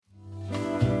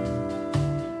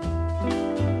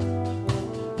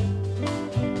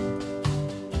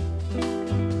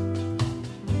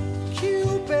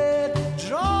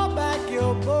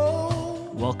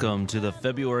Welcome to the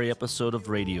February episode of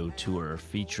Radio Tour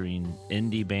featuring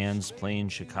indie bands playing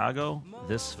Chicago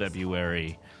this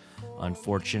February.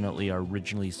 Unfortunately, our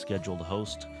originally scheduled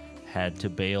host had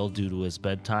to bail due to his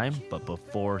bedtime, but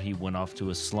before he went off to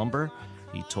his slumber,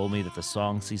 he told me that the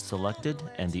songs he selected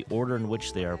and the order in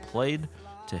which they are played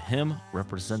to him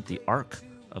represent the arc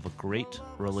of a great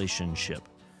relationship.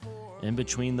 In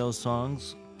between those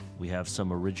songs, we have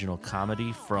some original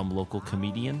comedy from local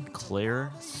comedian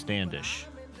Claire Standish.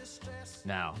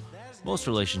 Now, most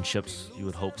relationships you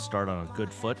would hope start on a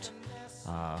good foot,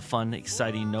 fun,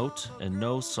 exciting note, and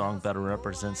no song better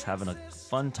represents having a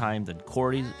fun time than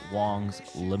Corey Wong's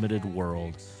Limited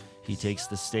World. He takes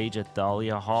the stage at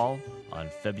Thalia Hall on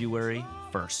February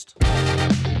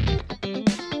 1st.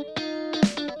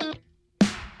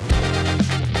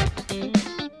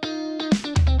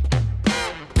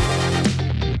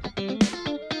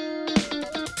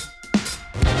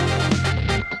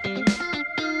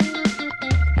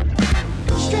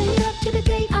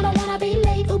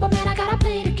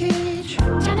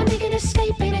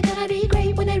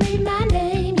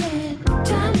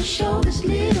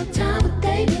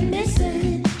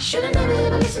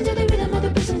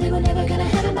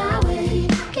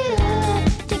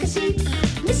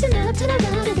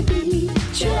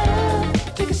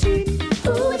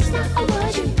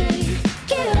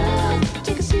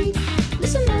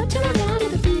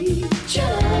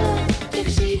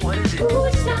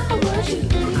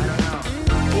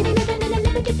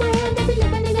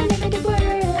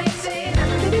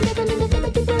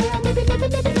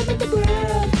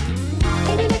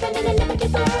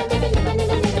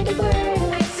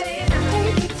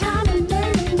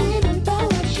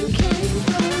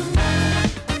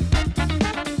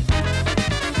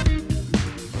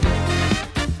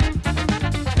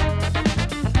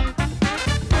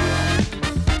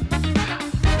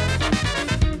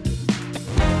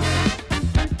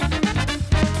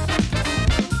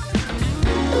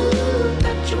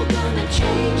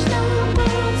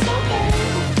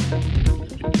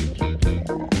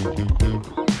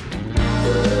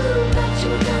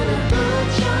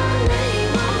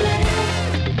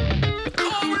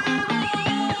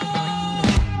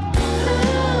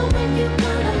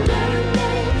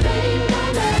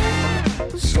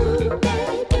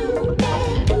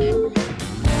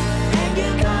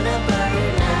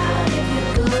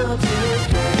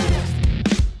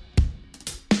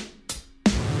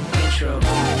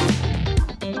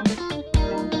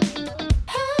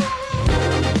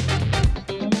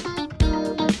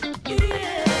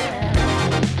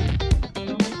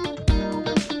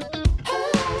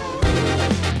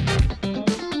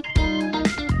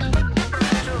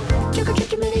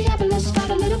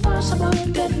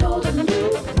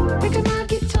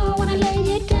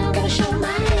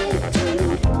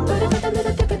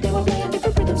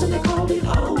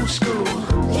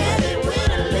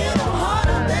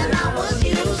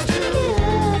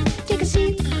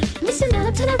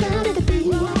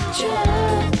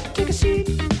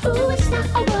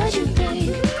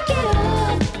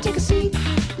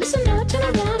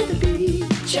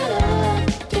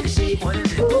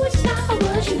 Ooh, it's not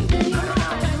what you think.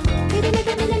 Baby,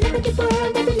 living in a limited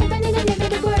world, baby, living in a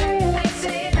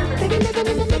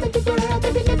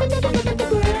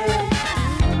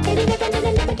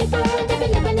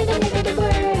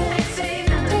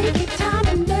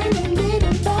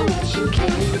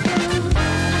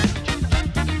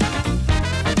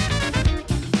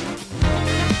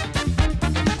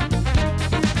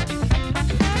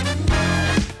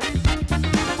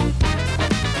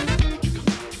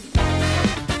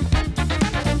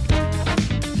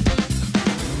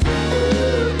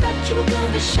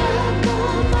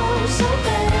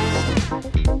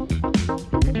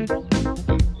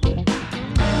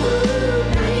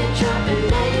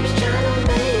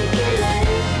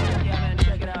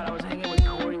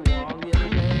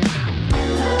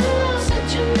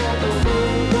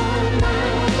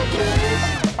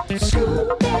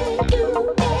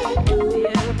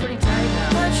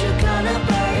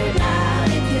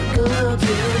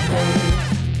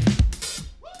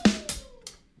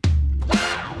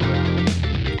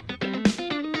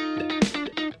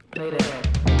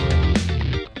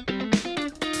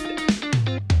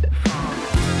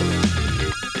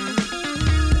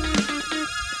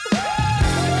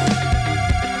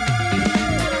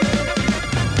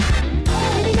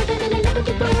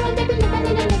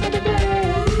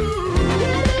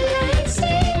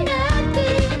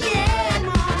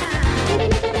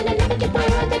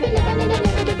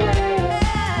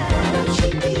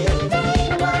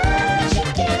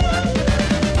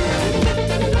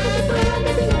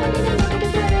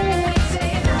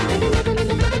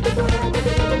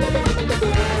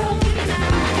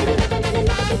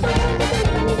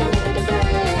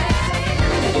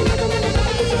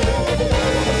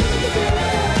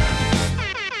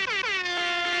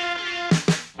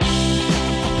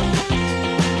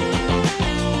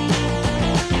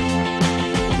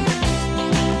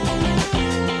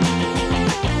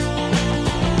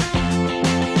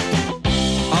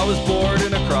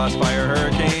crossfire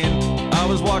hurricane. I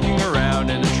was walking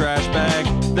around in a trash bag.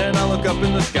 Then I look up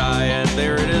in the sky and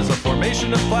there it is, a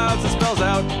formation of clouds that spells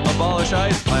out abolish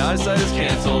ice. My eyesight is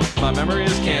canceled, my memory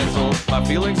is canceled, my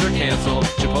feelings are canceled,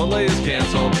 Chipotle is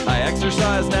canceled. I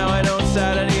exercise now, I don't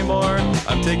sad anymore.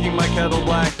 I'm taking my kettle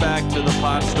black back to the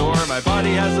pot store. My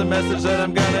body has a message that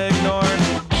I'm gonna ignore.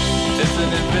 It's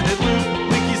an infinite loop,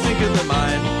 leaky sink of the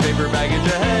mind. Paper baggage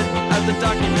ahead, at the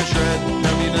document shred. No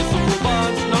municipal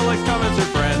bonds, no likes, comments, or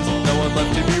friends. No one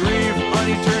left to bereave, on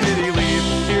eternity leave.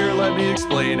 Here, let me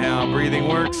explain how breathing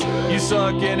works. You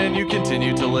suck in and you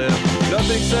continue to live.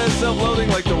 Nothing says self-loathing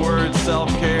like the word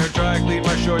self-care. Dry clean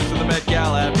my shorts to the Met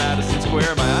Gala at Madison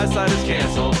Square. My eyesight is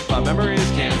canceled, my memory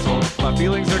is canceled, my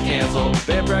feelings are canceled,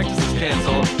 band practice is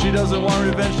canceled. She doesn't want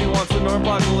revenge, she wants the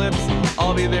normocalypse.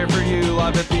 I'll be there for you,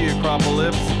 live at the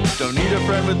Acropolis. Don't need a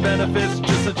friend with benefits,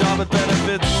 just a job with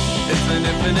benefits. It's an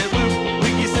infinite loop,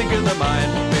 leaky sink of the mind.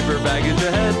 Paper baggage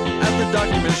ahead, at the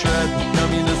document shred. No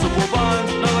municipal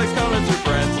bonds, no likes, comments, or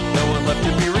friends. No one left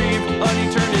to bereave, on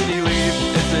eternity leave.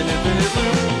 It's an infinite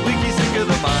loop, leaky sink of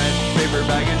the mind. Paper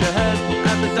baggage ahead,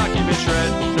 at the document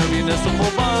shred. No municipal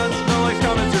bonds, no likes,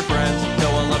 comments, or friends. No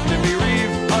one left to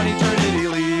bereave, on eternity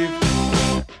leave.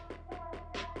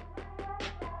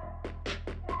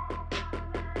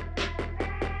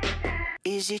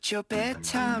 Is it your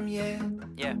bedtime yet?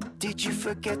 Yeah, Did you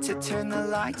forget to turn the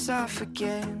lights off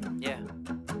again? yeah.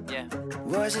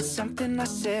 Was it something I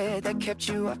said that kept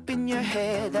you up in your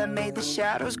head, that made the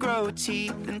shadows grow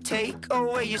teeth and take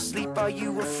away your sleep? Are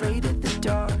you afraid of the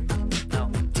dark? No.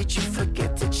 Did you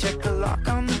forget to check the lock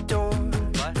on the door?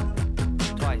 What?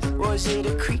 Twice. Was it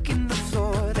a creak in the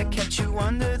floor that kept you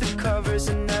under the covers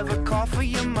and never called for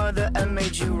your mother and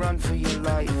made you run for your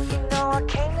life? You know I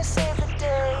came to save the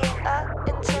day, I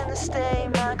intend to stay.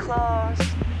 My claws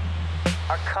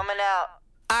are coming out.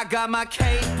 I got my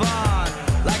cape on,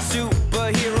 like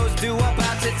superheroes do,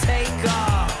 about to take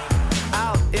off.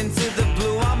 Out into the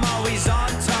blue, I'm always on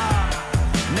top.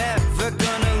 Never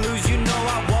gonna lose, you know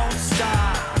I won't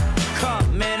stop.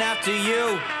 Coming after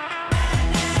you.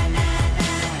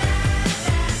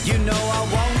 You know I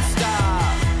won't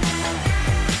stop.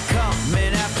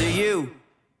 Coming after you.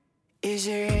 Is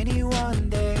there anyone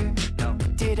there? No.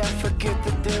 Did I forget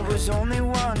that there was only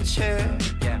one chair?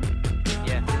 Yeah.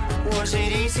 Was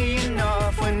it easy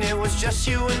enough when it was just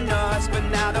you and us? But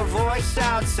now the voice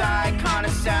outside kinda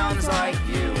sounds like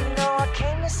you. You know I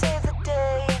came to save the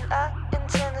day, I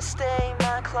intend to stay.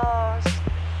 My claws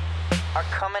are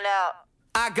coming out.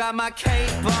 I got my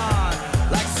cape on,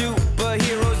 like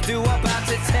superheroes do, about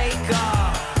to take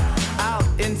off. Out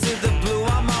into the blue,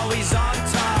 I'm always on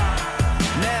top.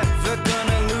 Never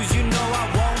gonna lose, you know I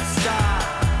won't stop.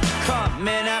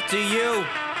 Coming after you.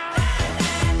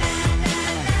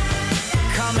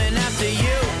 Coming after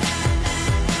you.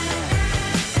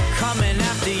 Coming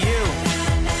after you.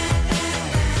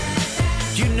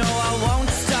 You know I won't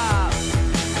stop.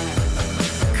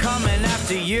 Coming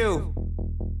after you.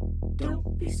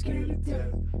 Don't be scared of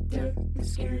death, death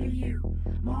is scared of you.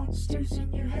 Monsters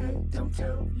in your head don't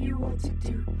tell you what to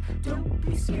do. Don't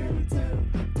be scared of death,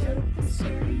 death is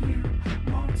scared of you.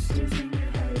 Monsters in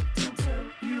your head don't tell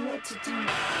you what to do.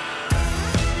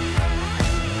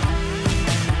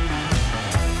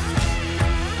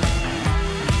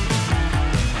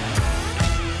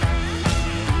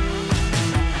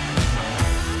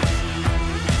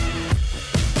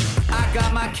 I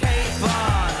got my cape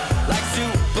on, like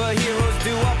superheroes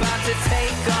do, about to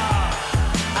take off.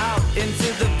 Out into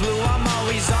the blue, I'm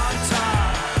always on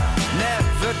top.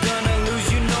 Never gonna lose,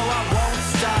 you know I won't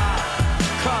stop.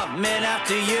 Coming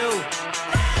after you.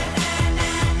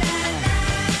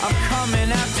 I'm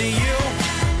coming after you.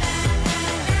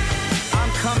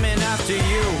 I'm coming after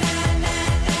you.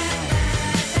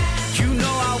 You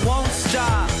know I won't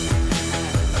stop.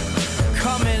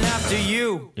 Coming after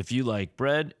you. If you like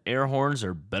bread, air horns,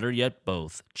 or better yet,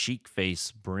 both, Cheek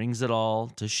Face brings it all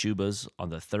to Shuba's on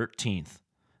the 13th.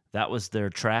 That was their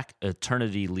track,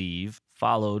 Eternity Leave,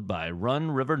 followed by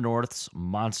Run River North's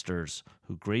Monsters,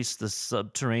 who graced the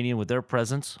subterranean with their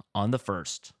presence on the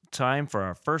 1st. Time for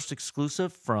our first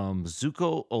exclusive from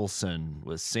Zuko Olsen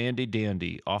with Sandy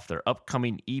Dandy off their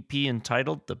upcoming EP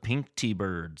entitled The Pink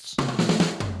T-Birds. I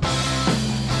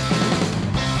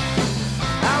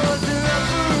was in love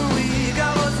for a week,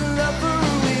 I was in love for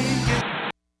a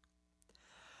week.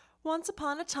 Once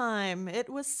upon a time, it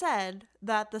was said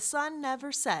that the sun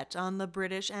never set on the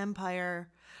British Empire,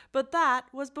 but that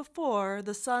was before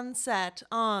the sun set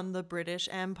on the British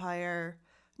Empire.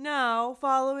 Now,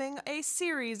 following a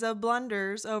series of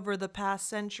blunders over the past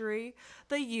century,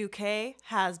 the UK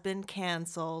has been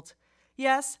cancelled.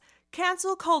 Yes,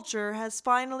 cancel culture has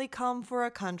finally come for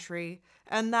a country,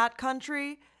 and that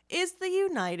country is the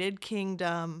United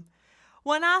Kingdom.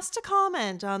 When asked to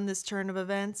comment on this turn of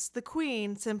events, the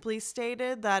Queen simply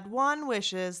stated that one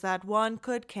wishes that one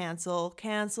could cancel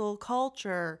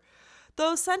culture.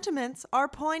 Those sentiments are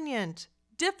poignant,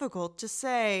 difficult to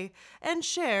say, and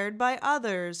shared by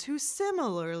others who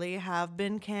similarly have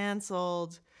been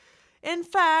canceled. In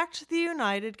fact, the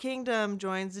United Kingdom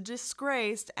joins a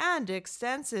disgraced and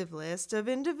extensive list of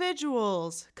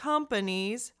individuals,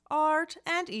 companies, art,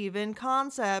 and even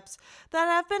concepts that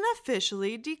have been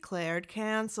officially declared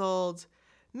cancelled.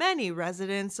 Many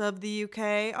residents of the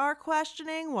UK are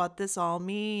questioning what this all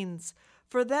means.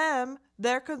 For them,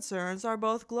 their concerns are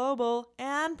both global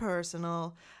and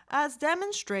personal, as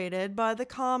demonstrated by the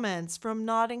comments from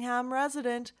Nottingham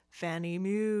resident Fanny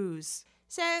Muse.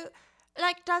 So,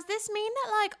 does this mean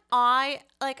that, I,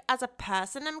 as a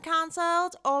person am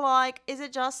cancelled? Or, is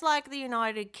it just, the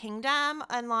United Kingdom?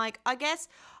 And, I guess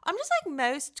I'm just,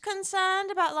 most concerned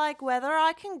about, whether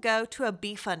I can go to a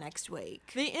beefer next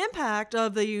week. The impact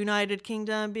of the United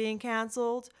Kingdom being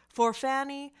cancelled for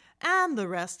Fanny and the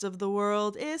rest of the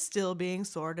world is still being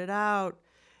sorted out.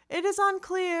 It is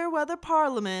unclear whether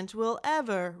Parliament will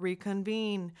ever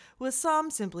reconvene, with some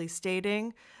simply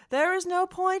stating, "There is no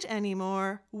point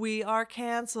anymore, we are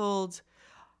cancelled."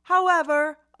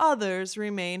 However, others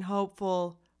remain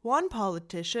hopeful. One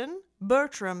politician,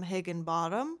 Bertram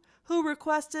Higginbottom, who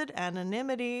requested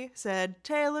anonymity, said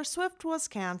Taylor Swift was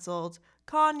cancelled,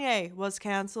 Kanye was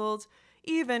cancelled,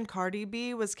 even Cardi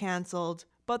B was cancelled,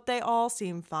 but they all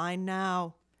seem fine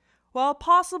now. While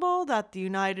possible that the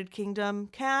United Kingdom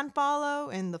can follow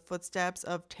in the footsteps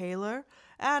of Taylor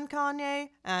and Kanye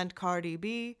and Cardi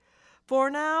B, for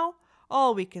now,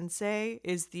 all we can say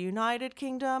is the United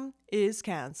Kingdom is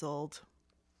cancelled.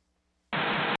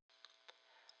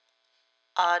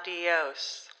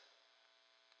 Adios.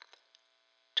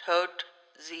 Tot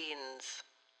ziens.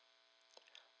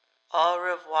 Au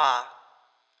revoir.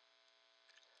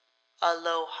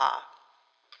 Aloha.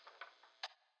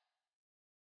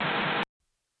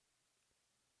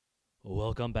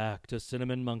 Welcome back to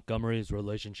Cinnamon Montgomery's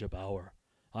Relationship Hour.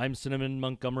 I'm Cinnamon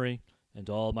Montgomery, and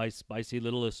all my spicy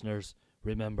little listeners,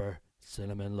 remember,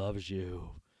 Cinnamon loves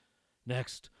you.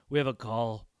 Next, we have a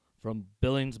call from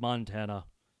Billings, Montana.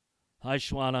 Hi,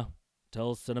 Shwana.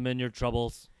 Tell Cinnamon your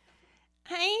troubles.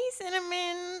 Hey,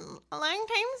 Cinnamon.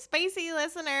 Long-time spicy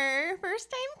listener.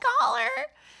 First-time caller.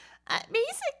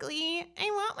 Basically,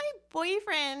 I want my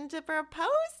boyfriend to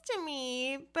propose to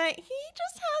me, but he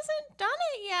just hasn't done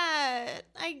it yet.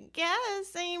 I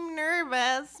guess I'm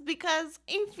nervous because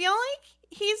I feel like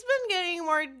he's been getting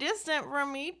more distant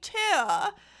from me too.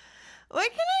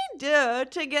 What can I do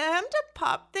to get him to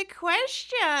pop the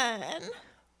question?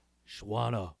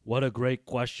 Shwana, what a great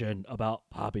question about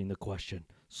popping the question.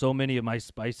 So many of my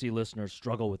spicy listeners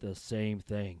struggle with the same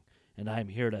thing, and I'm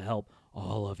here to help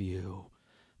all of you.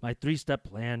 My 3-step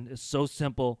plan is so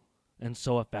simple and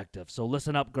so effective. So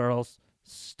listen up, girls.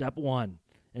 Step 1,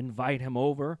 invite him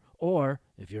over, or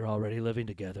if you're already living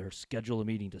together, schedule a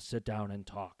meeting to sit down and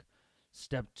talk.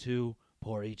 Step 2,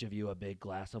 pour each of you a big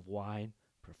glass of wine,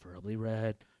 preferably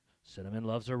red. Cinnamon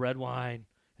loves her red wine.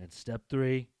 And step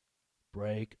 3,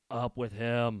 break up with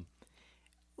him.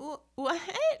 What?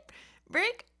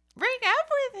 Break up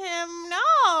with him? No,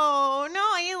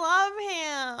 I love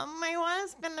him. I want to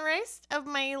spend the rest of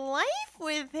my life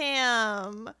with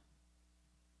him.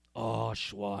 Oh,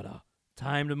 Shwana,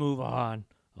 time to move on.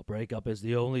 A breakup is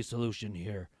the only solution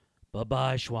here.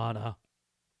 Bye-bye, Shwana.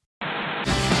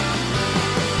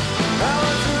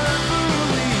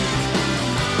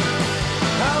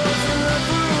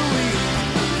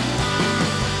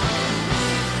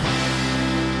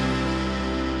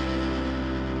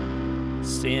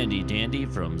 Sandy Dandy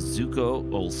from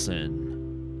Zuko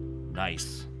Olsen.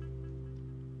 Nice.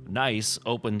 Nice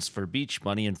opens for Beach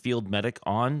Bunny and Field Medic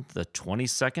on the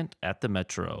 22nd at the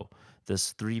Metro.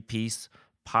 This 3-piece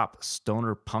pop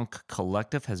stoner punk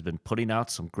collective has been putting out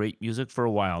some great music for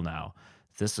a while now.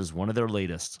 This is one of their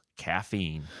latest,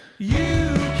 Caffeine. You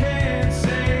can't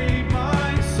save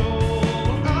my soul.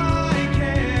 I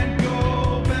can't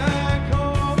go back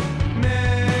home.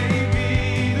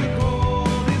 Maybe the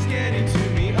cold is getting to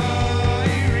me.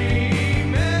 I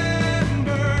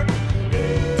remember you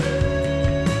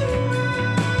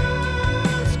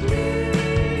asked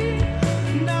me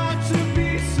not to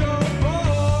be so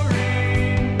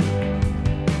boring.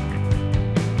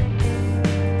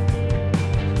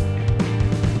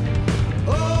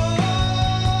 Oh,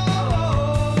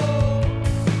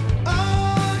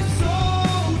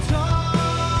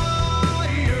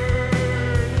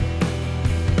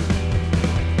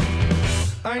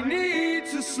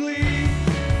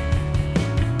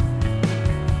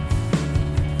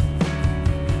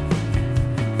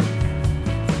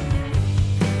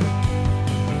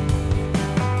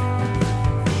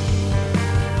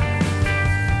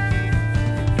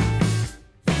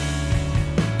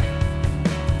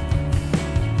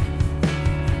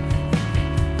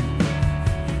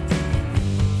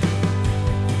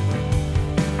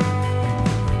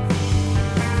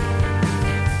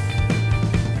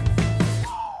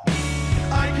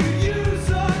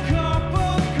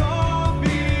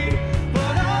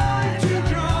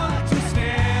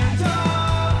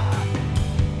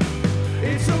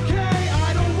 It's okay,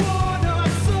 I don't wanna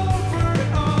sober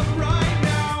up right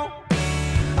now.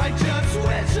 I just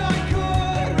wish I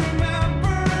could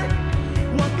remember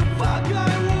what the fuck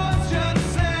I was just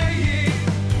saying.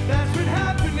 That's been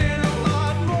happening a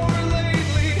lot more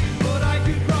lately, but I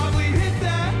could probably hit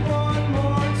that one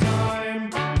more time.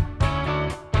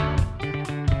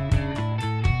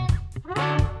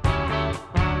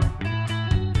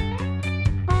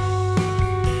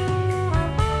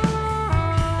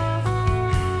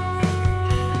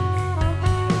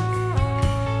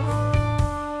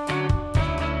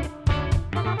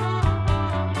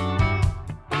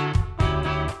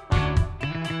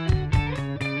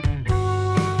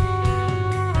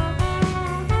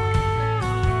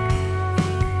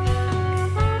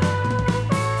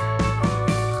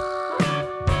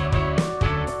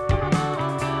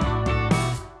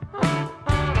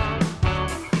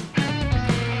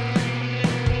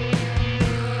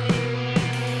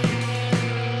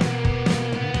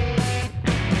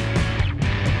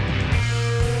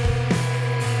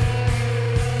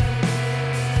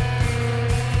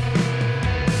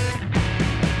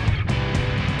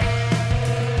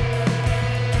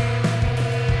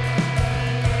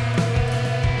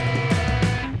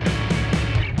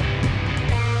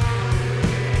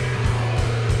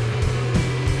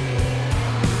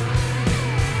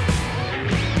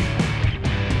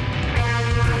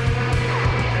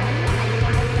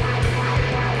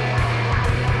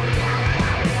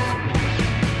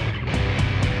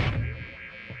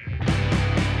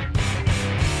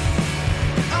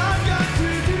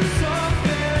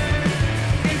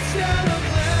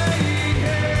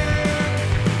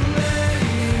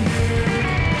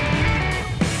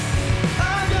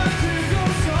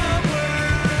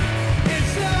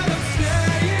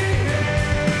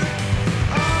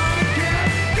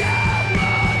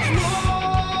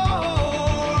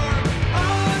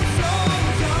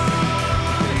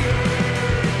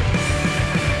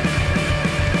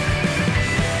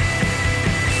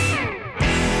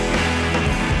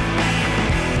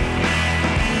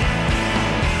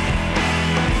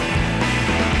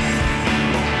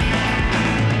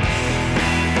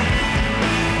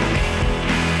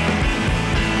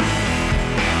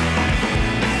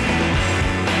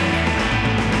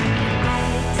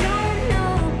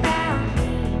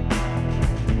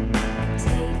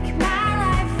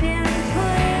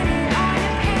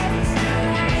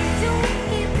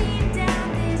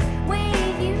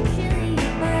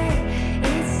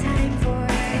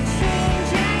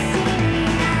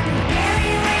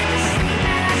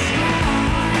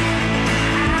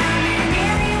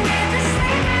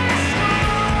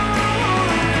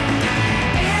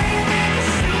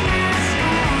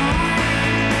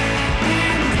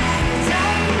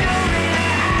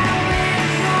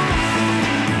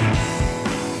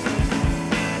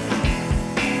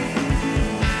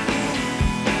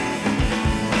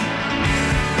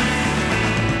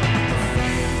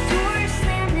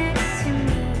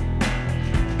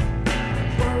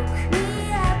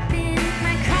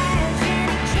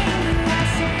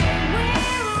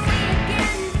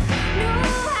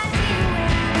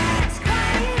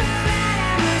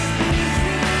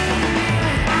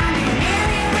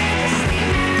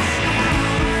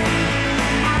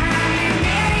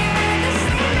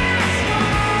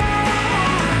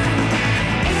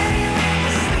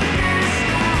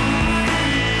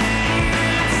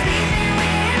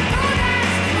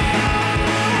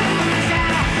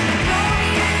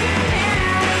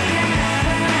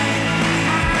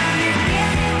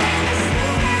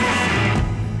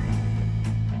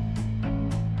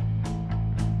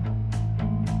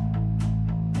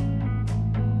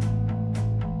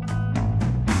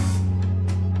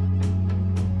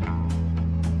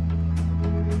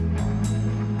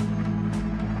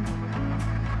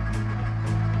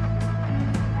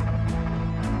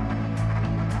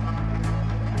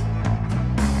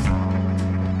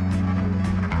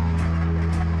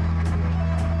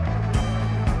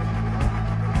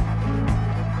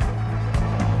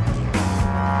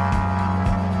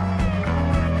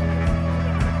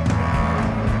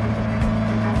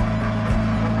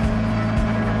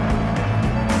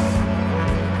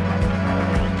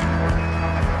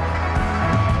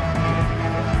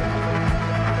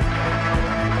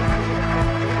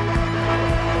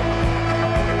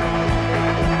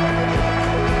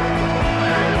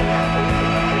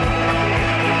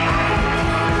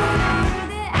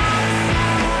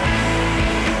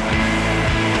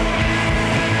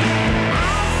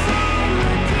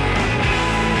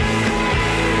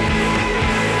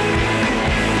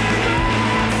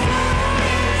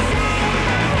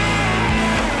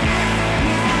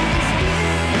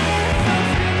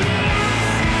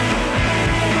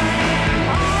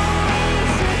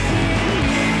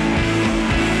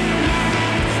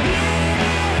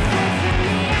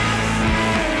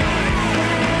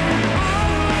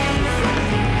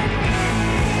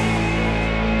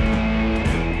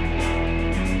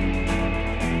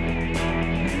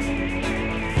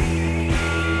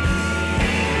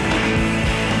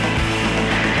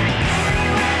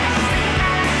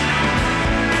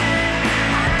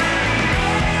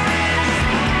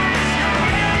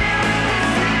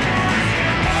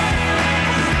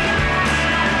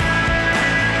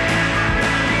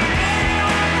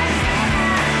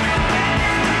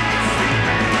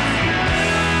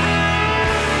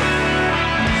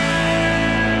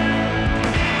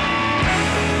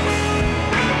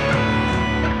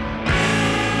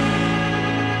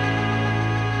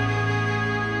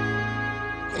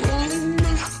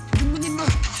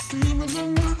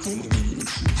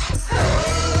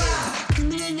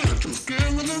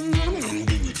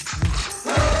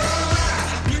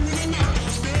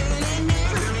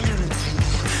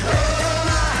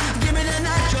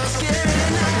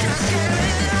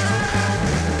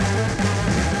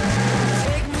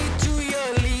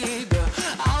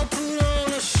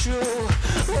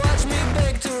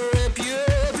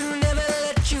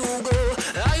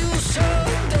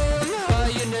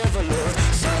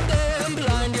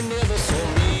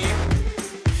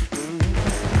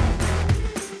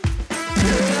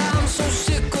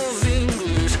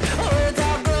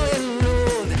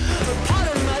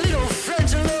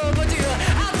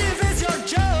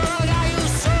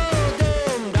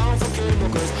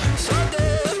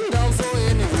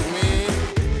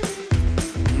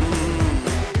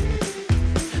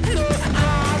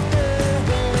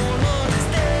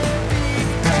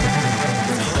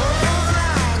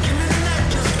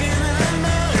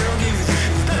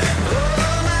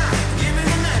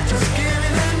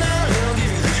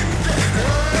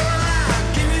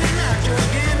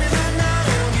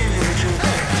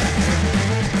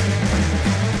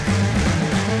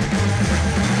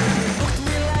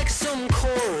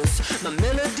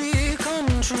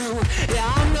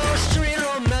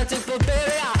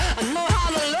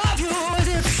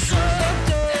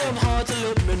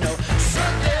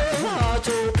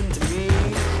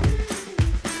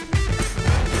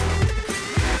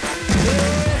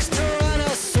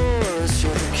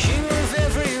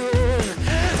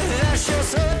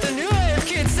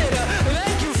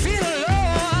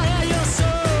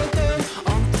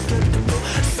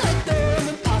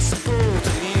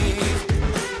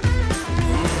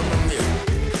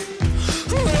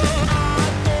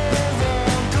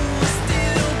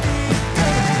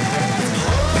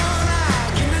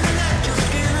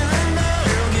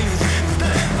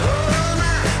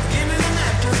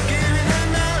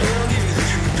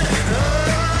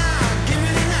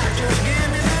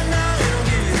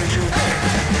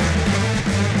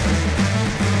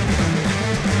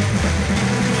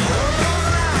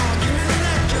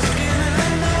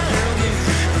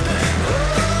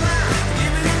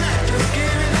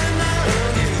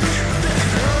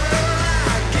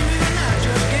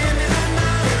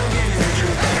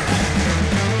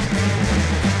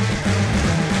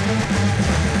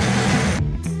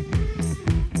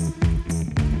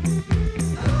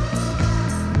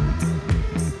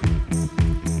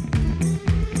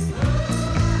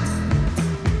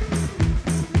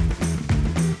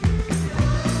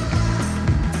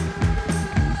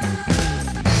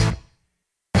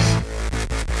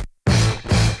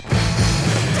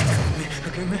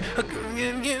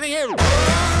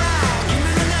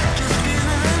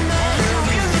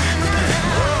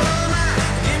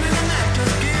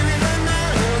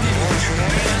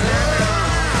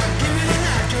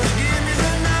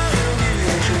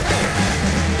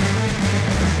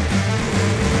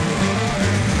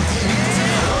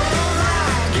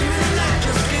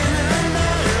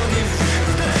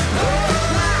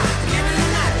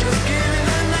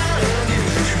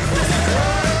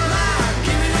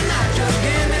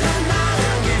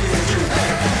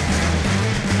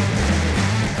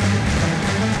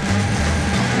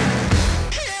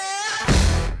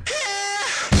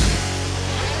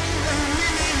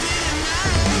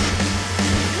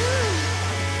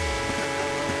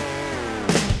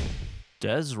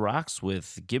 Des rocks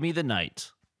with Gimme the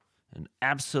Night, an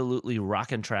absolutely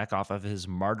rockin' track off of his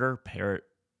Martyr Parrot.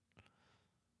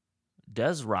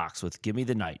 Des rocks with Gimme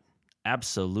the Night,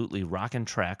 absolutely rockin'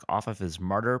 track off of his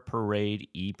Martyr Parade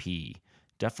EP.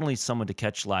 Definitely someone to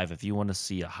catch live if you want to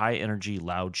see a high-energy,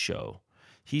 loud show.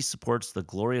 He supports the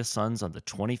Glorious Sons on the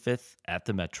 25th at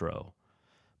the Metro.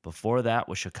 Before that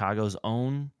was Chicago's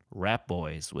own Rap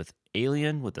Boys with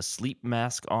Alien with a Sleep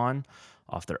Mask On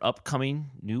off their upcoming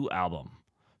new album.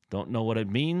 Don't know what it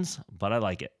means, but I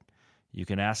like it. You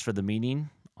can ask for the meaning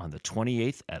on the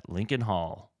 28th at Lincoln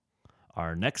Hall.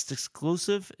 Our next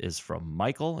exclusive is from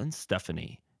Michael and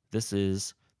Stephanie. This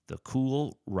is The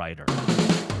Cool Rider.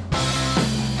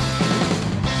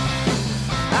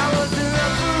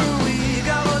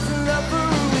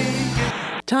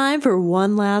 Time for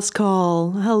one last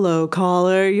call. Hello,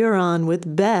 caller. You're on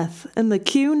with Beth and the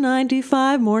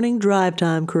Q95 Morning Drive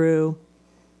Time crew.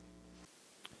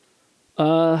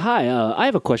 Hi, I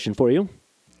have a question for you.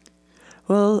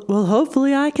 Well,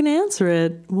 hopefully I can answer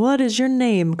it. What is your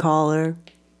name, caller?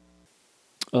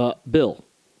 Bill.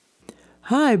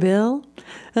 Hi, Bill.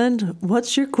 And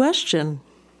what's your question?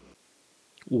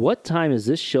 What time is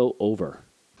this show over?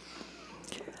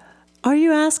 Are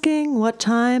you asking what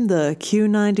time the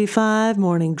Q95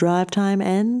 Morning Drive Time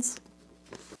ends?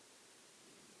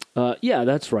 Yeah,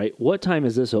 that's right. What time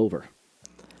is this over?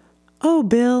 Oh,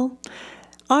 Bill,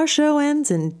 our show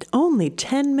ends in only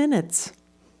 10 minutes.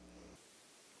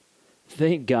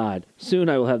 Thank God. Soon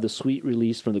I will have the sweet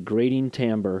release from the grating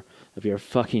timbre of your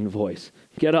fucking voice.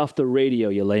 Get off the radio,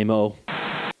 you lame-o.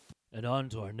 And on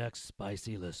to our next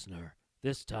spicy listener.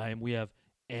 This time we have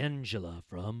Angela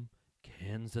from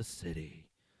Kansas City.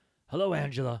 Hello,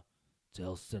 Angela.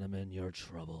 Tell Cinnamon your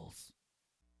troubles.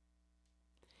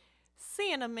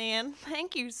 Cinnamon,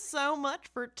 thank you so much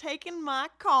for taking my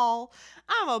call.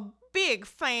 I'm a big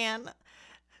fan.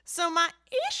 So my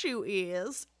issue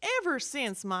is, ever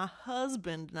since my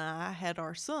husband and I had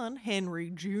our son,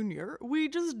 Henry Jr., we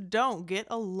just don't get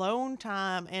alone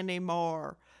time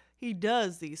anymore. He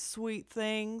does these sweet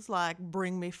things like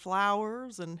bring me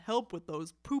flowers and help with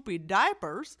those poopy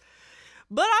diapers.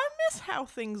 But I miss how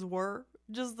things were,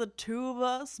 just the two of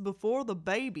us before the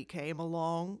baby came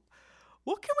along.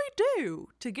 What can we do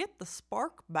to get the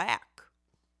spark back?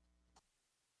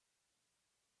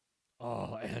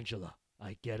 Oh, Angela,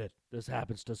 I get it. This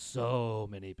happens to so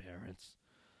many parents.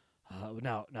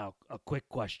 Now, a quick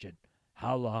question.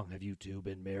 How long have you two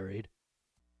been married?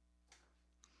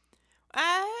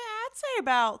 I'd say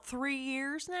about 3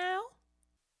 years now.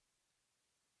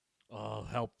 Oh,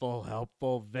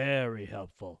 helpful, very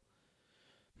helpful.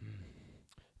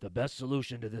 The best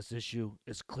solution to this issue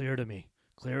is clear to me.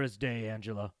 Clear as day,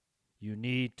 Angela. You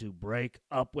need to break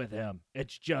up with him.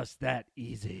 It's just that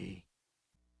easy.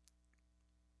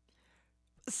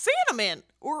 Cinnamon,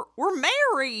 we're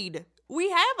married. We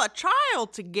have a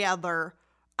child together.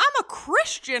 I'm a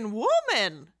Christian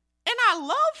woman, and I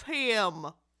love him.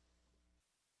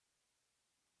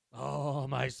 Oh,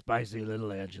 my spicy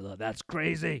little Angela, that's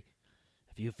crazy.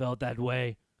 If you felt that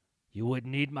way, you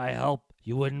wouldn't need my help.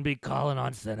 You wouldn't be calling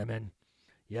on Cinnamon.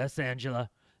 Yes, Angela,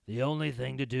 the only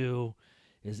thing to do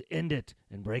is end it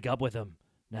and break up with him.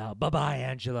 Now, bye-bye,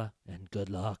 Angela, and good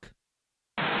luck.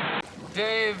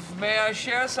 Dave, may I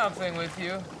share something with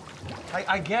you?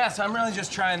 I guess. I'm really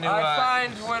just trying to, I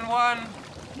find when one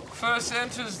first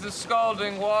enters the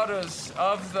scalding waters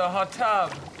of the hot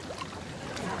tub,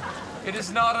 it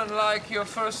is not unlike your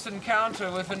first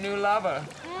encounter with a new lover.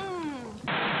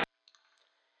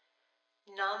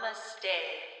 Namaste.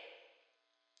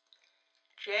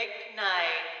 Jek Nai.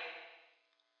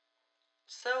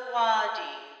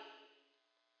 Sawadi.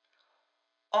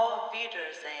 Auf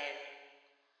Wiedersehen.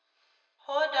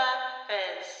 Hoda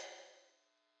Fez.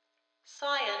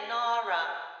 Sayonara.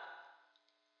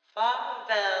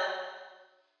 Farewell.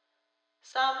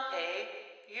 Sampe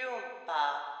Yumpa.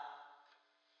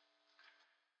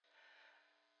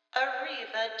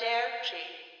 Arrivederci.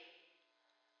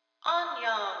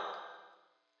 Annyeong.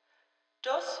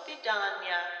 Dos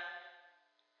vidanya.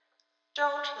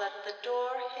 Don't let the door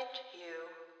hit you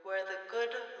where the good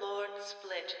Lord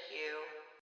split you.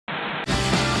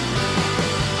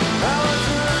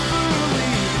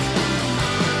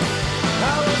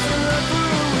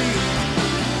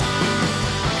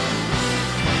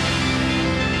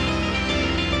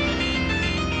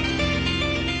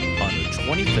 On the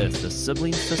 25th, the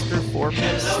sibling sister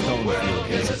four-piece Stonefield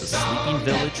visit the Sleeping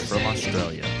Village from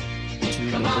Australia. Two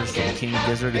members from King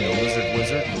Gizzard and the Lizard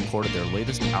Wizard recorded their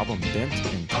latest album, Bent,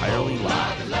 entirely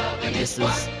live. This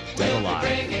is Dead Alive.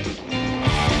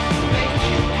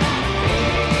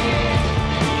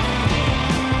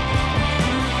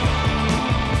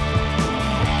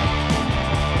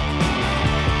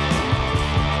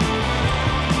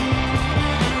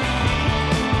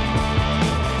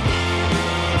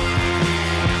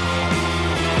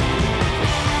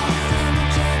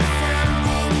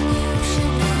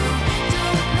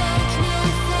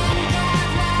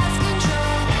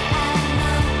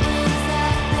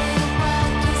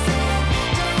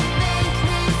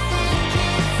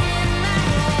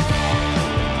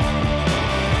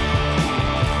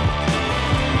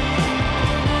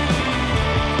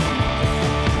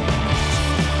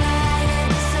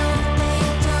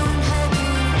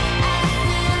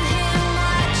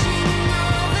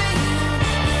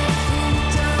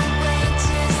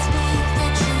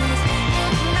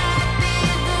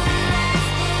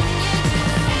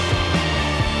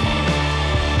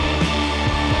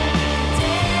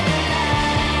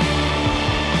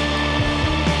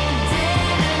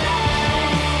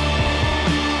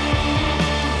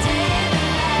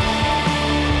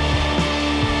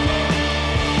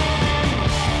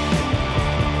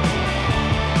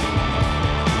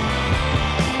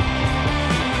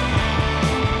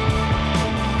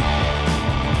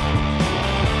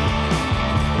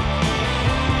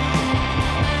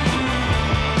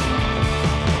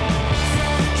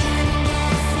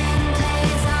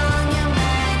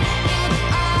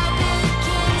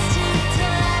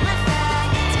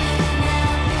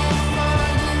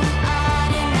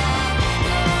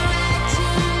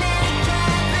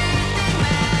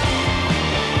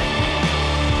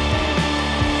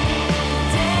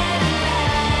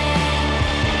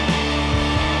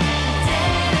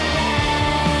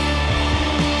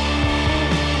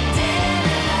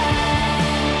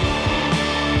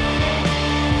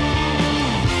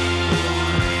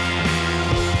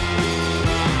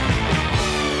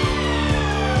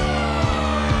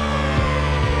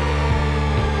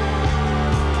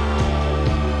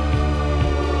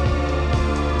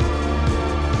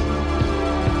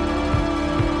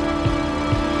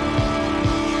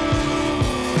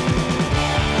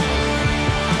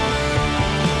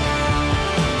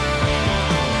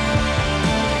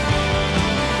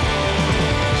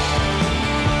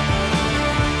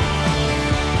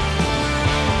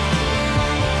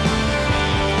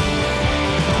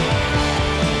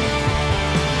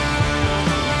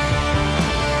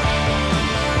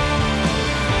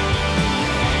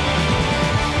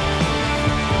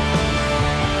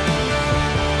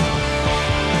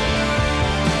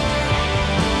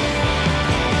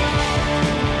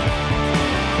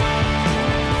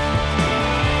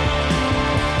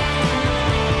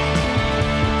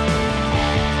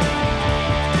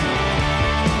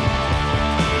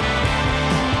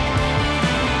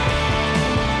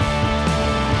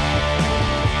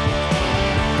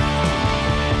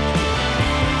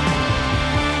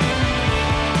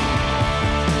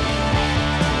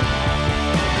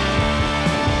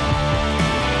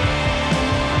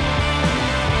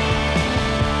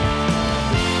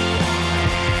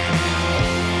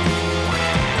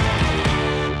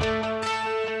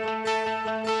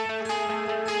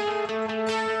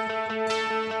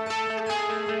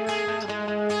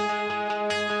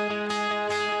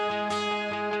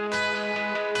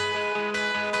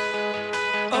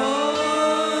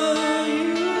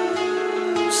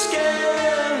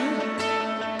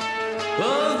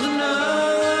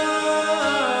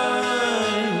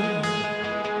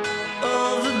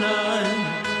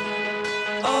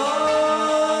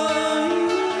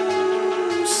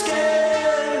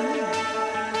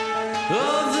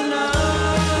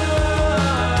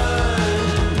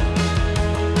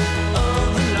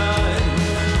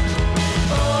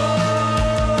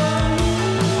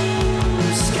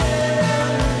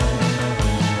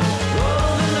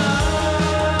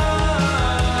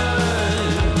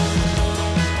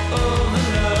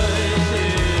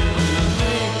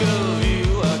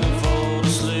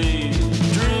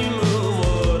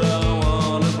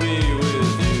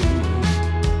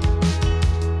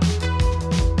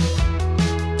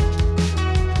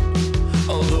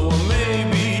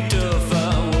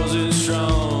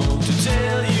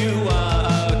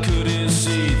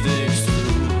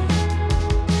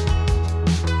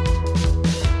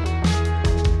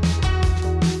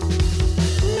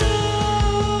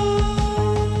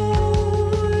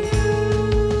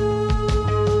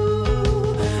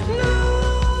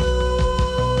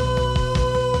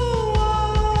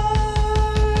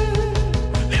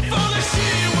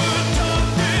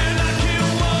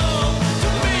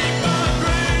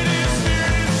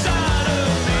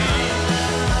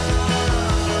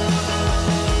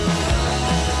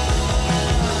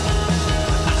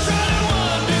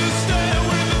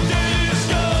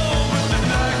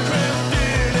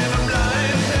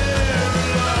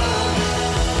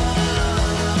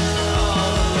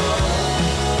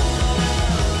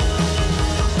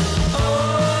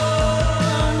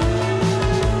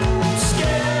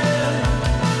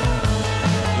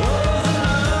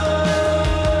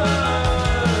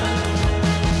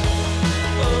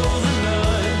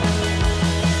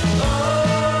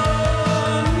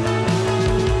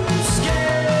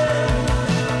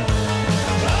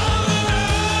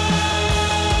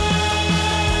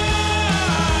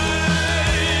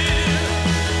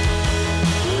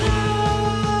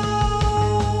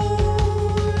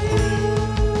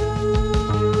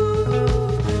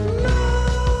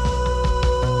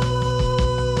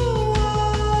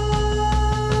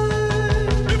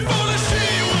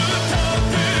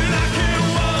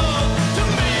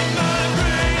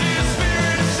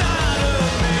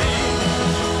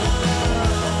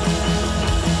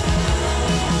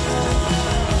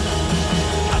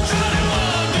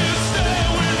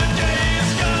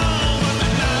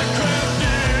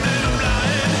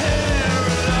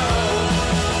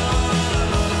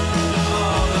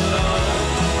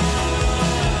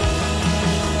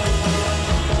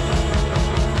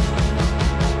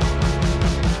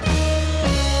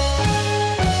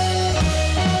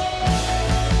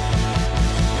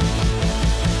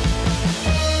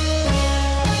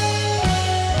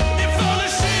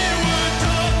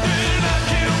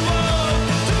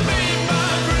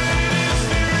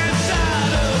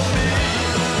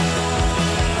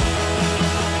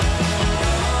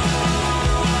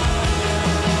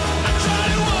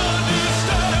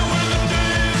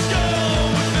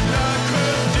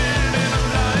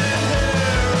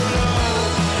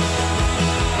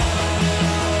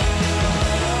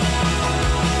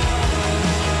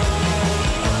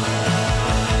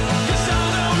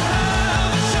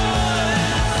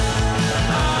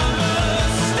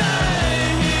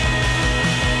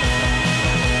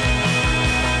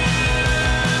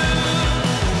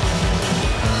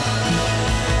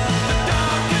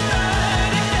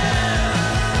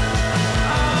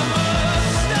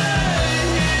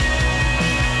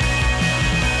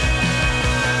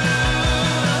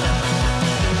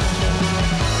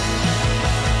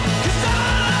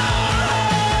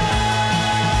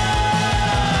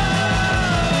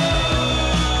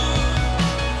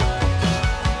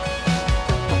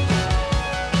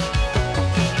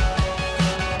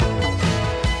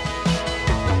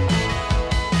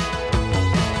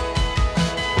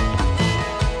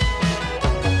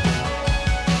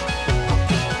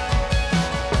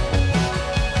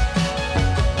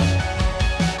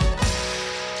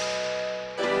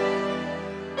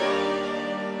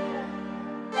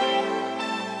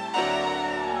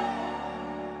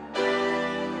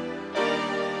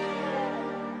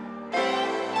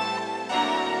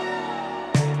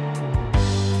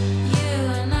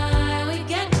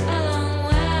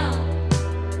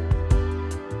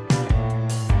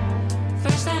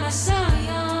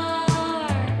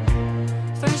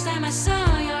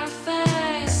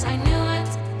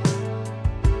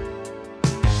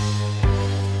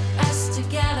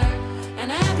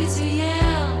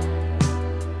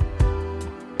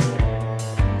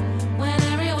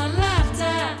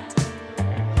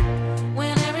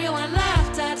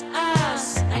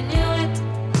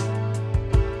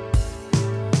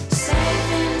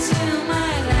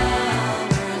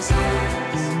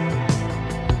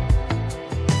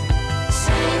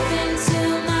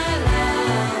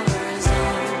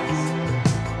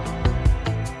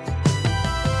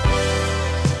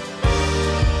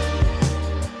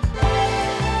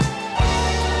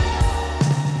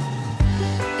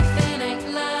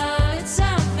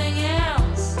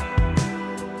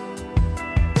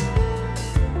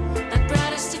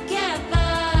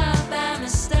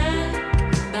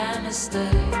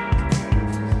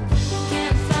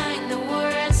 Can't find the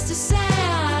words to say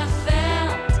how I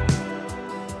felt.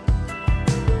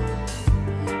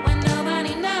 When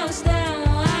nobody knows them,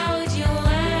 why would you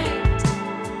wait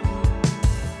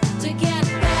to get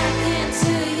back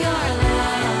into your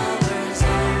lover's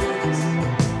arms?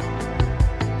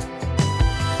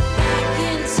 Back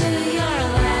into your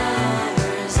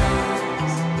lover's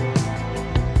arms.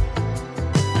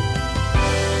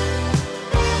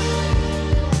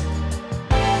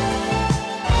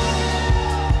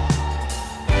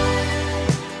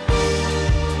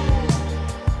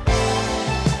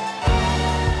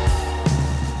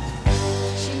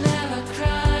 She never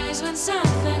cries when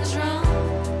something's wrong.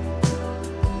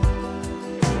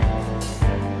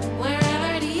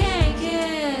 Wherever the ache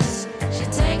is, she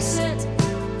takes it.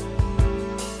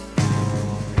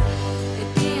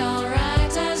 It'd be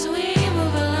alright as we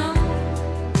move along.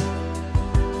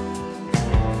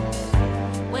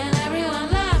 When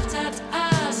everyone laughed at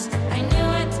us, I knew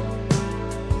it.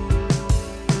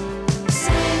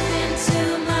 Safe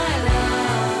into my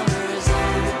lover's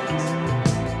arms.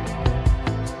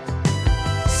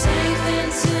 Safe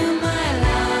into my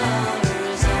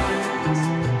lover's arms.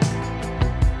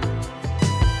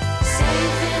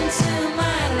 Safe into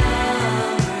my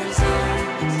lover's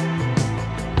arms.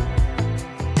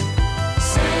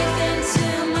 Safe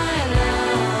into my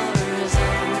lover's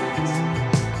arms.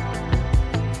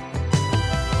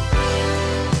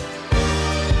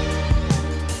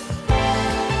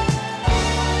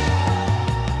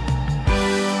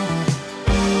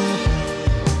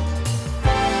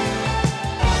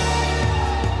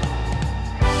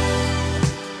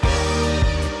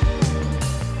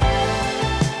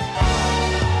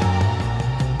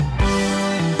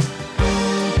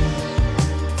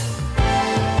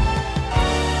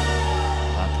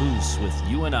 Papoose with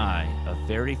You and I, a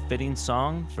very fitting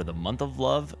song for the month of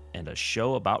love and a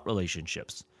show about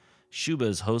relationships.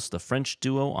 Shubas hosts the French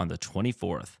duo on the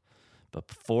 24th. But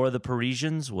before the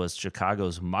Parisians was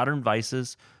Chicago's Modern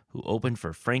Vices, who opened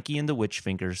for Frankie and the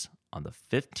Witchfingers on the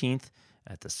 15th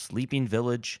at the Sleeping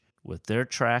Village with their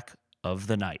track Of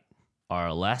the Night.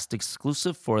 Our last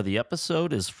exclusive for the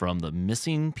episode is from the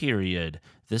Missing Period.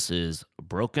 This is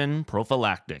Broken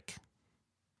Prophylactic.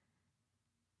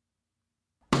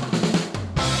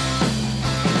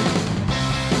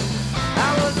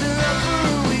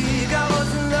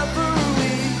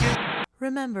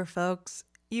 Remember, folks,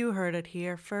 you heard it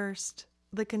here first.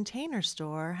 The Container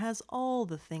Store has all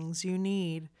the things you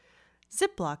need.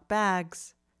 Ziploc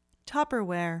bags,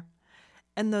 Tupperware,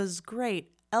 and those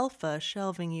great Alpha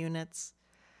shelving units.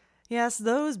 Yes,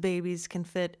 those babies can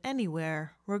fit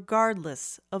anywhere,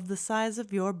 regardless of the size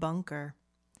of your bunker.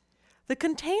 The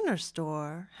Container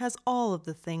Store has all of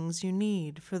the things you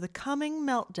need for the coming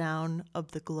meltdown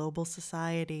of the global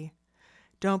society.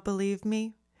 Don't believe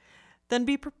me? Then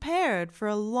be prepared for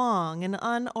a long and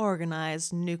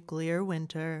unorganized nuclear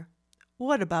winter.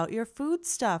 What about your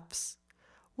foodstuffs?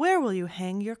 Where will you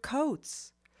hang your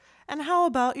coats? And how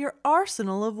about your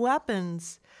arsenal of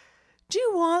weapons? Do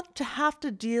you want to have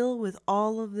to deal with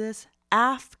all of this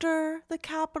after the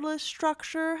capitalist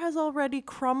structure has already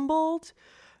crumbled?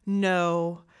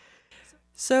 No.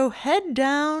 So head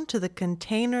down to the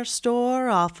Container Store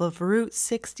off of Route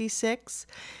 66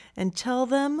 and tell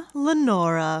them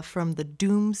Lenora from the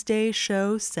Doomsday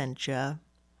Show sent ya.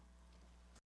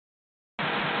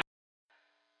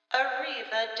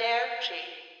 Arrivederci.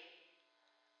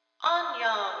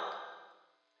 Annyeong.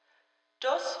 Do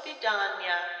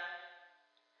svidaniya.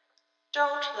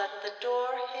 Don't let the door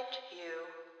hit you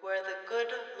where the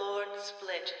good Lord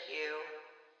split you.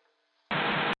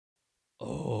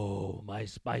 Oh, my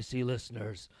spicy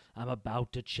listeners, I'm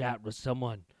about to chat with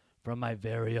someone from my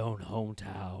very own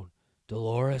hometown.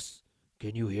 Dolores,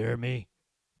 can you hear me?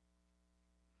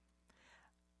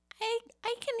 I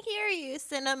can hear you,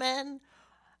 Cinnamon.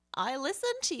 I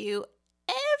listen to you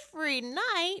every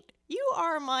night. You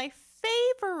are my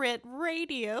favorite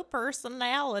radio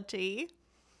personality.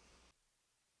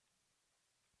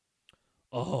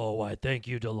 Oh, I thank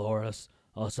you, Dolores.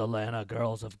 Us Atlanta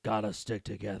girls have gotta stick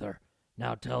together.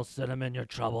 Now tell Cinnamon your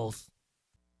troubles.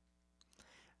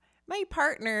 My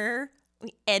partner,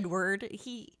 Edward,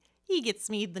 he gets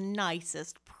me the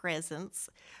nicest presents.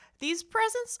 These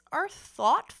presents are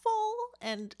thoughtful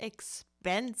and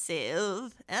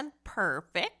expensive and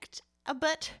perfect,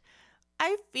 but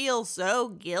I feel so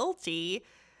guilty.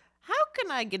 How can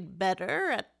I get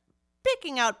better at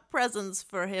picking out presents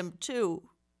for him too,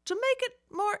 to make it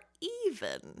more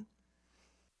even?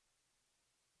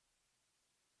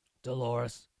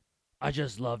 Dolores, I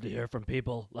just love to hear from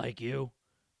people like you.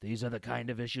 These are the kind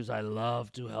of issues I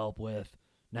love to help with.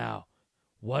 Now,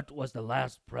 What was the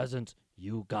last present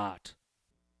you got?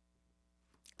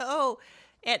 Oh,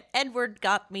 and Edward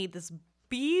got me this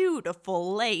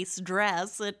beautiful lace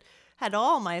dress. It had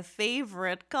all my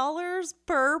favorite colors,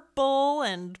 purple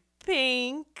and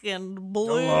pink and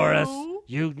blue. Dolores,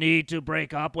 you need to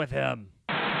break up with him.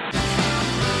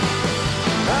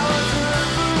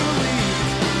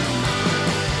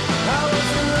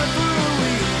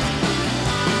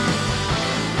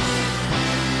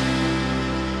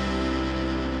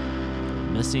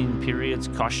 Missing Period's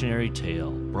cautionary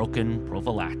tale, Broken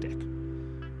Prophylactic.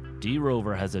 D.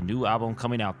 Rover has a new album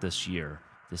coming out this year.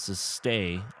 This is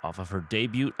Stay off of her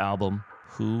debut album,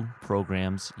 Who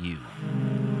Programs You?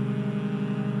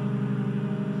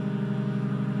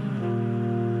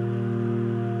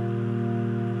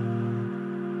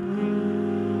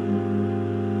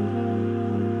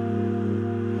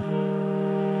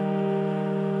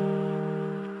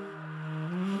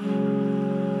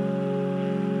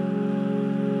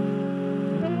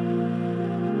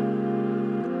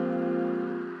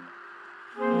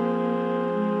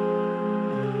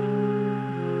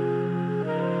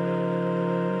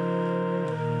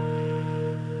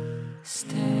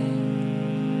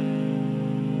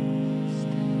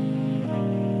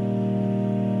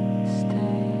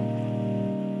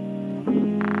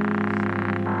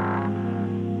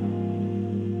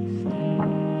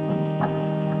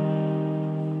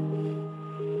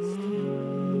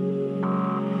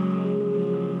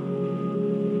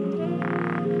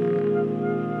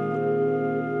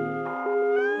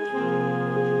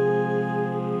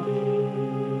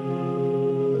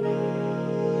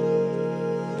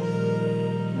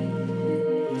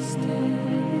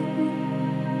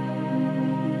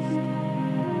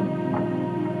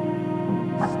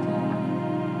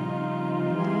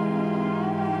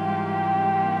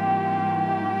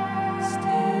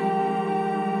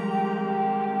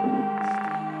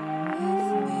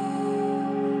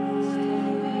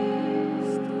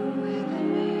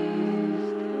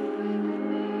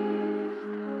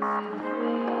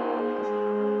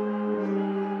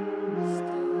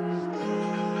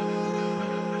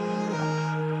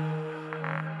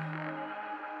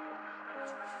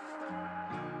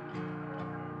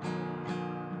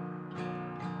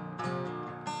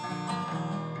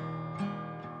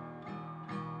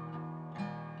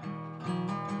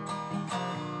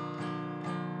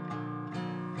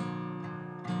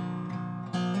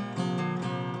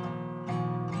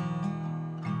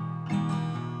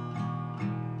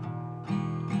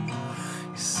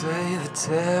 Say they're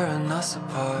tearing us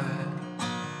apart.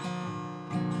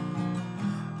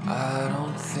 I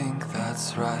don't think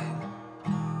that's right.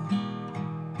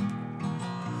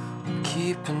 I'm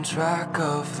keeping track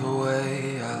of the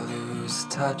way I lose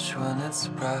touch when it's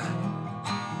bright.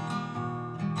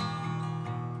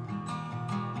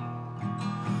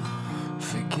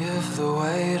 Forgive the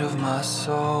weight of my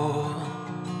soul.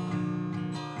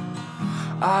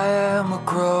 I am a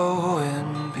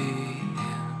growing being.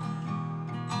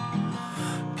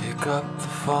 Pick up the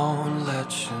phone,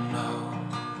 let you know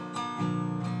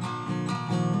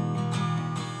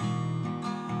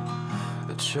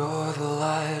that you're the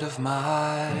light of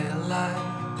my life.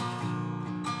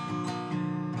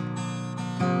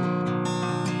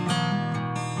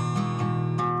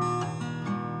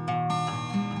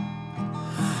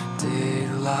 Dig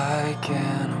like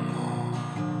animals.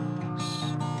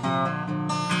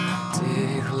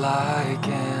 Dig like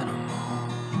animals.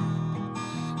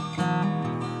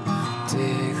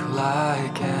 Dig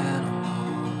like animals.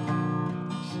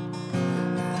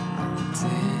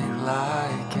 Dig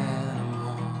like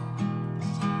animals.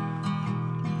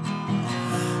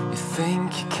 You think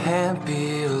you can't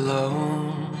be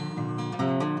alone.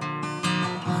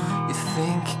 You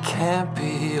think you can't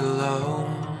be alone.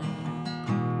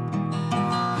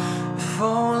 If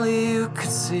only you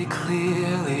could see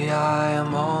clearly, I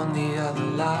am on the other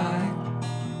line.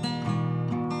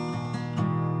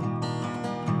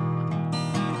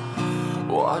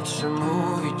 Watch a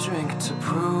movie, drink to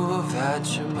prove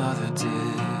that your mother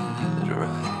did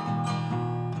right.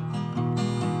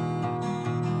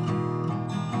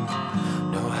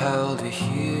 No hell to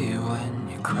hear you when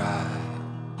you cry.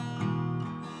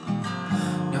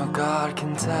 No God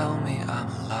can tell me I'm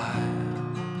alive.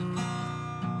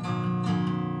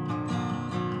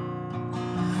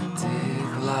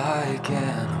 Dig like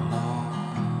animals.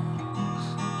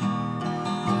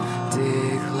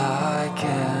 Dig like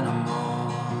animals.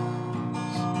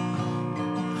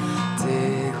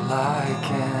 Dig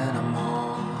like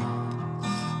animals.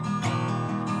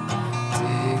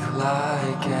 Dig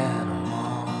like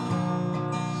animals.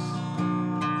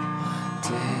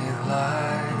 Dig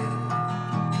like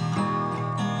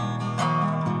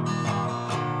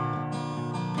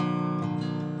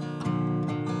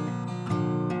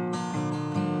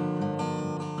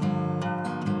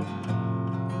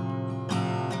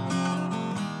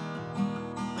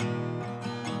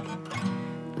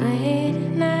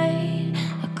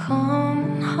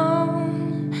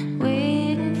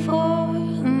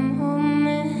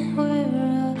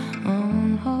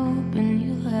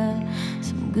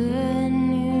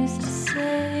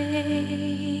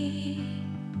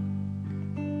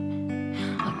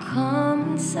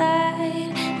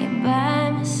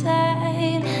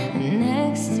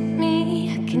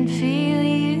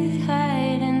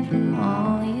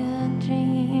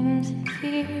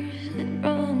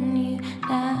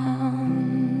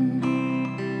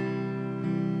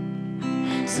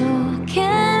So what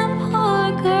can a poor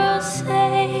girl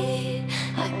say?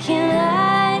 I can't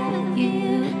hide with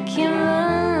you, I can't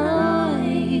run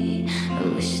away. I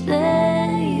wish that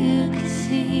you could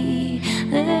see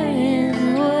there is a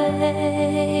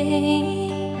way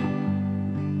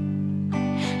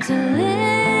to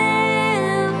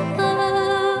live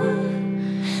love,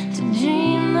 to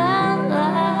dream out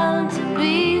loud, to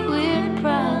be weird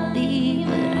proudly,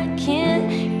 but I can't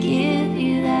give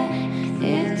you that,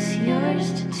 it's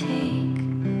yours to take.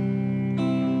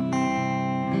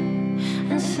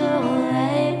 And so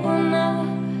light one up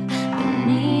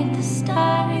beneath the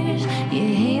stars. You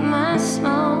hate my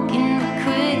smoke and my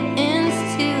quitting's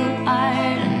too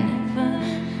hard. I never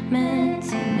meant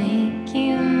to make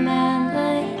you mad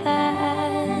like that.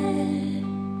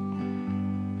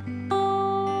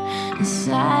 And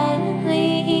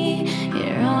silently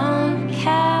you're on the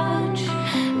couch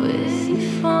with your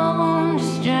phone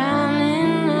just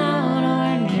drowning out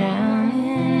or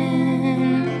drowning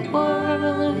in the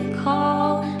world we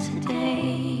call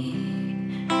today.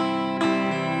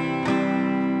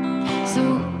 So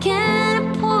what can a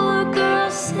poor girl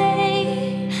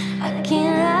say? I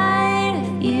can't hide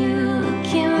with you, I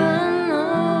can't run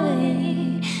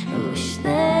away. I wish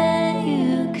that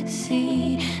you could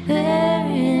see there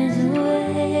is a way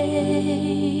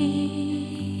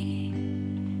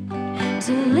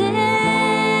to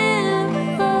live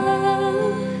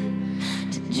love,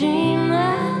 to dream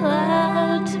out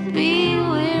loud, to be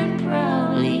weird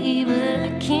proudly, but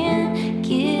I can't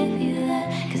give you that,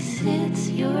 'cause it's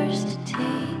yours to take.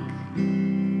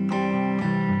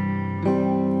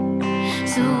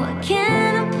 So what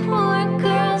can a poor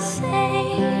girl say?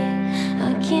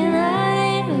 I can't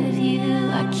hide with you,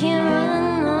 I can't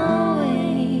run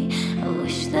away. I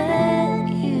wish that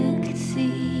you could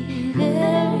see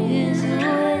there is a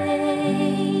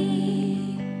way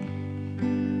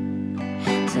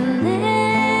to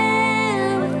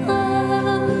live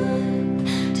love,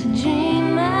 to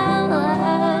dream out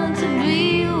loud, to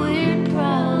be weird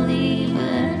proudly,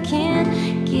 but I can't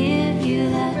give you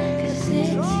that, 'cause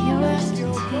it's yours to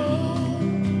take.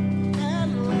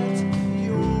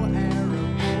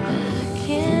 But I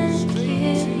can't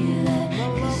give you that,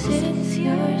 'cause it's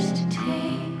yours to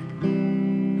take.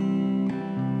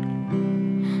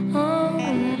 Oh,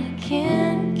 but I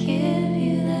can't give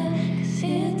you that, 'cause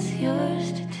it's yours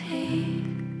to take.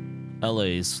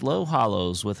 LA's Slow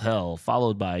Hollows with Hell,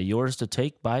 followed by Yours to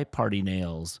Take by Party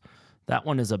Nails. That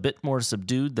one is a bit more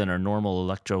subdued than our normal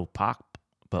electro pop,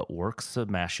 but works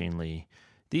smashingly.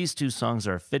 These two songs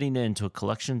are fitting into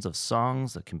collections of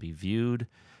songs that can be viewed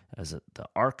as the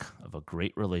arc of a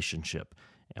great relationship.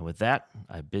 And with that,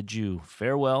 I bid you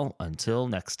farewell until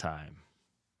next time.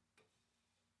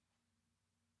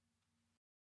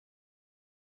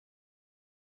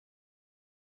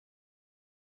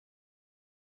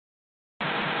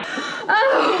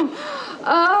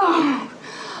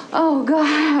 Oh,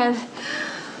 God.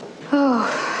 Oh.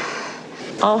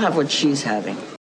 I'll have what she's having.